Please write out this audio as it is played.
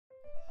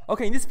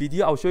Okay, in this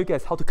video, I'll show you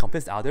guys how to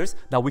convince others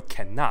that we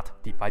cannot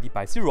divide it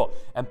by 0.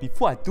 And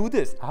before I do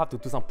this, I have to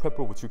do some prep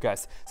work with you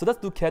guys. So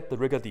let's look at the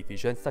regular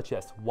division, such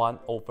as 1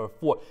 over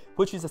 4,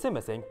 which is the same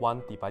as saying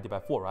 1 divided by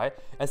 4, right?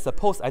 And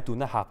suppose I do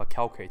not have a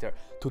calculator.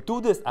 To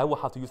do this, I will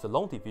have to use the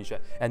long division.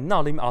 And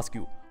now let me ask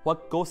you,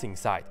 what goes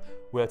inside?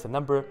 Whether it's a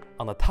number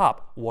on the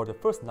top or the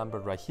first number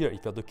right here,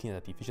 if you're looking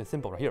at the division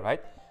symbol right here,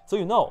 right? So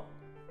you know,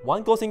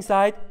 1 goes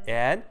inside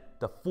and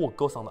the 4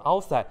 goes on the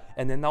outside,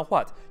 and then now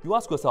what? You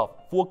ask yourself,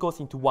 4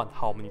 goes into 1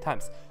 how many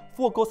times?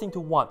 4 goes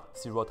into 1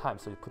 0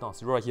 times, so you put on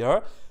 0 right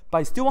here, but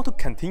you still want to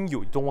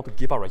continue, you don't want to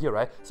give up right here,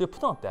 right? So you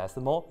put on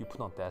decimal,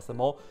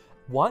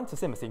 1 is the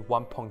same as saying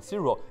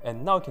 1.0,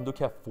 and now you can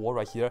look at 4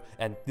 right here,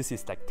 and this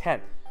is like 10.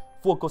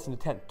 4 goes into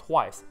 10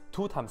 twice,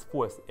 2 times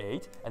 4 is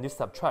 8, and you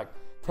subtract,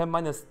 10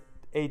 minus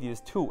 8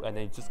 is 2, and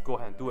then you just go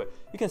ahead and do it.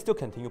 You can still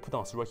continue, put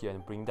down 0 here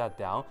and bring that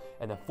down,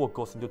 and then 4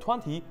 goes into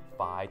 20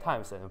 5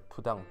 times, and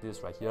put down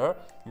this right here.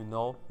 You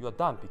know you're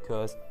done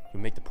because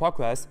you make the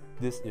progress.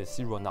 This is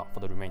 0 now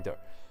for the remainder.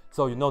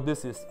 So you know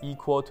this is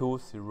equal to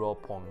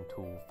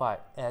 0.25,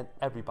 and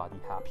everybody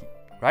happy,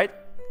 right?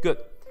 Good.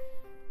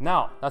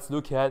 Now let's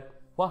look at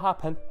what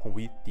happened when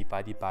we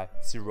divide it by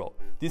 0.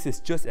 This is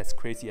just as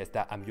crazy as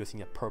that I'm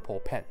using a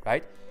purple pen,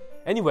 right?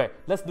 Anyway,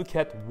 let's look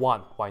at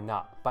 1. Why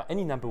not? But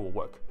any number will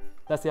work.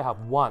 Let's say I have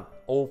 1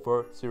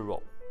 over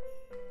 0.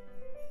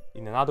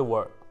 In another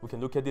word, we can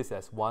look at this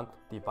as 1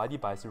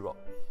 divided by 0.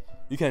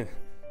 You can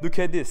look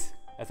at this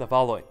as the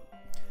following.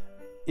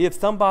 If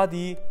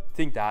somebody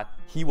think that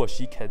he or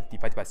she can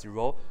divide by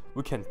 0,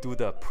 we can do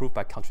the proof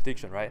by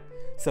contradiction, right?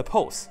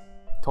 Suppose,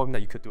 told him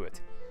that you could do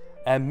it,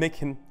 and make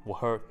him or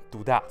her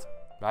do that,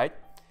 right?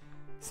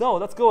 So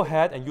let's go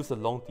ahead and use the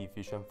long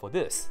division for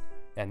this.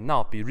 And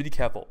now be really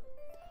careful.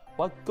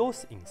 What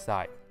goes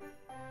inside?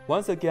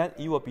 Once again,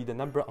 it will be the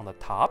number on the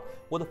top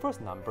or the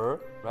first number,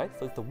 right?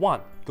 So it's the 1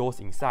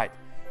 goes inside.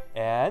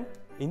 And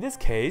in this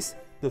case,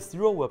 the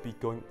 0 will be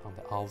going on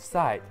the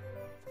outside.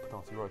 So put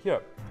on 0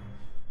 here.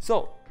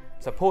 So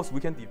suppose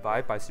we can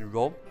divide by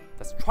 0.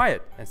 Let's try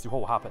it and see what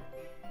will happen.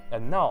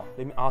 And now,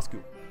 let me ask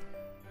you,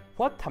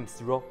 what times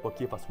 0 will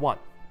give us 1?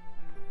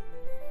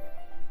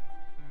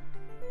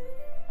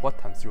 What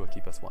times 0 will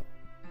give us 1?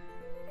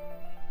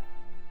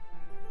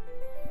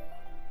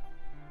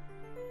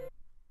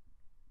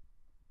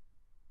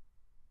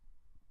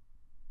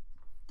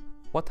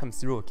 What times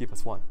 0 will give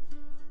us 1?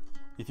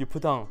 If you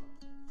put down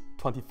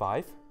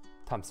 25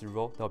 times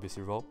 0, that will be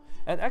 0.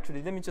 And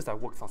actually, let me just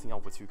work something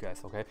out with you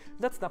guys, okay?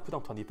 Let's not put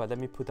down 25. Let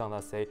me put down,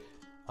 let's say,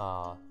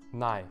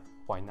 9.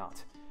 Why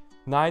not?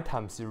 9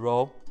 times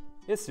 0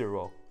 is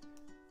 0.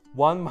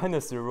 1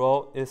 minus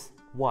 0 is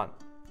 1.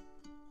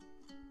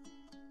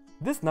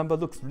 This number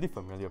looks really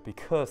familiar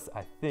because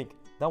I think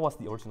that was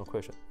the original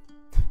question.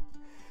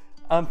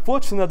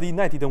 Unfortunately,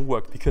 9 didn't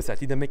work because I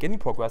didn't make any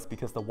progress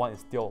because the 1 is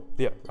still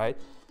there, right?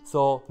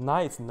 So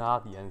 9 is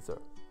not the answer,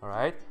 all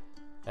right?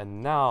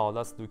 And now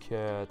let's look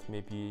at,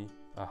 maybe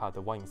I had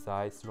the 1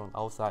 inside, 0 on the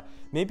outside.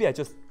 Maybe I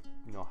just,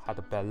 had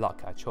a bad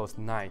luck. I chose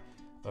 9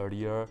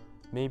 earlier.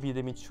 Maybe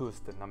let me choose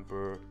the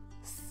number,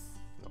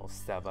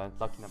 7.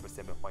 Lucky number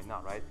 7. Why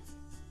not, right?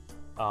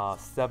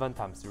 7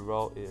 times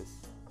 0 is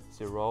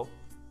 0,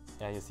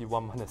 and you see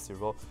 1 minus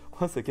 0.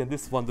 Once again,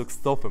 this one looks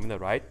so familiar,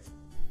 right?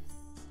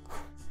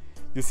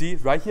 You see,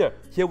 right here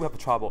we have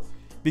trouble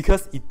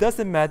because it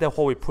doesn't matter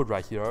what we put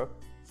right here.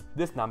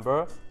 This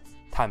number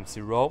times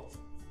 0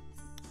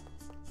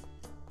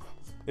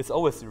 is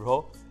always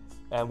 0,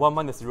 and 1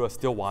 minus 0 is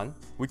still 1.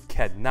 We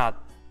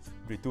cannot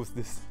reduce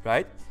this,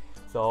 right?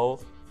 So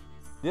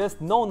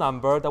there's no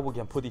number that we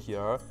can put it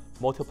here,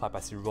 multiply by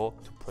 0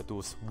 to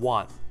produce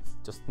 1.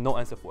 Just no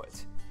answer for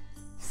it.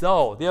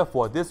 So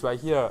therefore, this right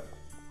here,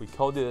 we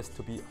call this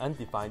to be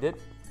undivided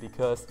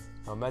because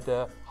no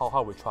matter how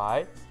hard we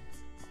try,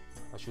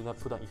 I should not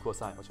put on equal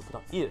sign, I should put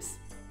on is,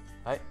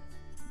 right?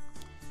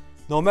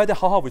 No matter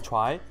how hard we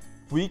try,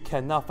 we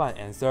cannot find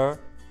an answer,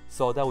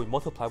 so that we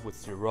multiply with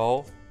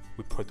 0,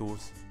 we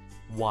produce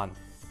 1,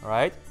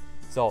 alright?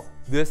 So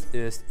this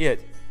is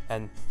it,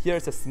 and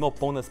here's a small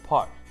bonus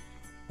part.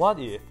 What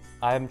if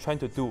I am trying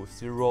to do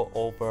 0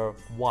 over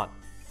 1?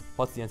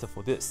 What's the answer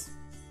for this?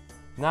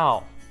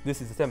 Now,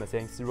 this is the same as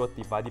saying 0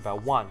 divided by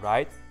 1,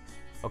 right?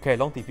 Okay,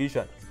 long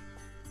division.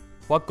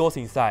 What goes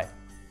inside?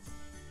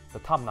 The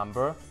top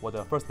number, or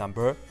the first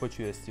number, which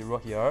is 0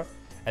 here,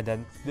 and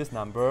then this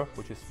number,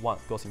 which is 1,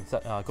 goes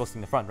inside, goes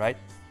in the front, right?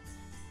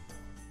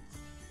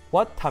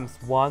 What times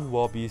 1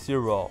 will be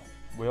 0?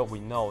 Well,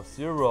 we know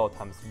 0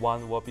 times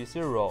 1 will be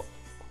 0.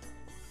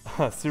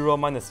 0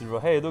 minus 0,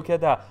 hey, look at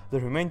that, the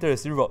remainder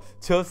is 0,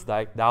 just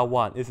like that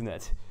one, isn't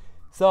it?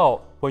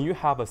 So, when you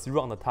have a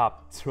 0 on the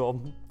top,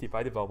 0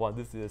 divided by 1,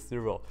 this is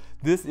 0.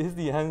 This is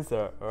the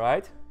answer,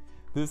 alright?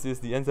 This is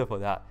the answer for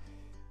that.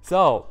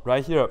 So,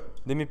 right here,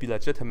 let me be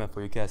legitimate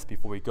for you guys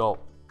before we go.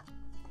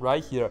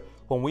 Right here,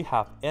 when we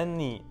have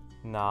any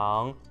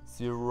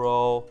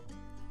non-zero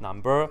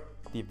number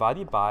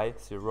divided by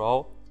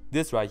 0,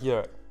 this right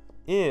here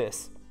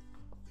is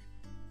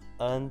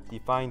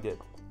undefined,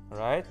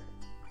 alright?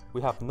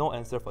 We have no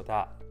answer for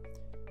that.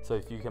 So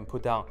if you can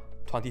put down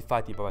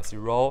 25 divided by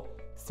 0,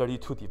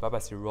 32 divided by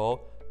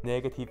 0,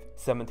 negative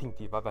 17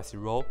 divided by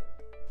 0,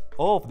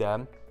 all of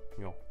them,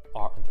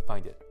 are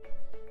undefined.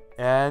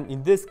 And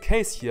in this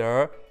case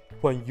here,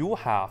 when you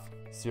have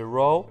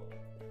 0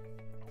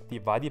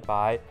 divided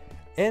by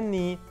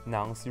any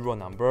non-zero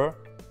number,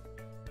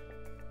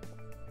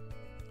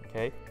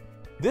 okay,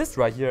 this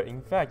right here,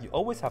 in fact, you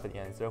always have an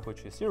answer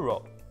which is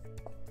 0.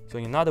 So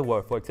in other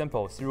words, for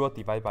example, 0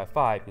 divided by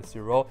 5 is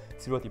 0,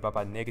 0 divided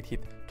by negative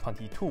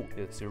 22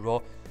 is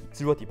 0,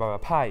 0 divided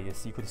by pi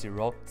is equal to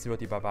 0, 0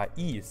 divided by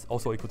e is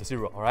also equal to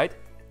 0, alright?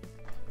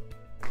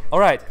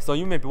 Alright, so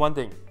you may be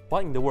wondering,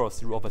 what in the world is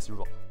 0 over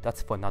 0?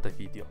 That's for another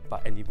video,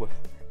 but anyway.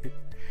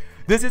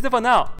 This is it for now.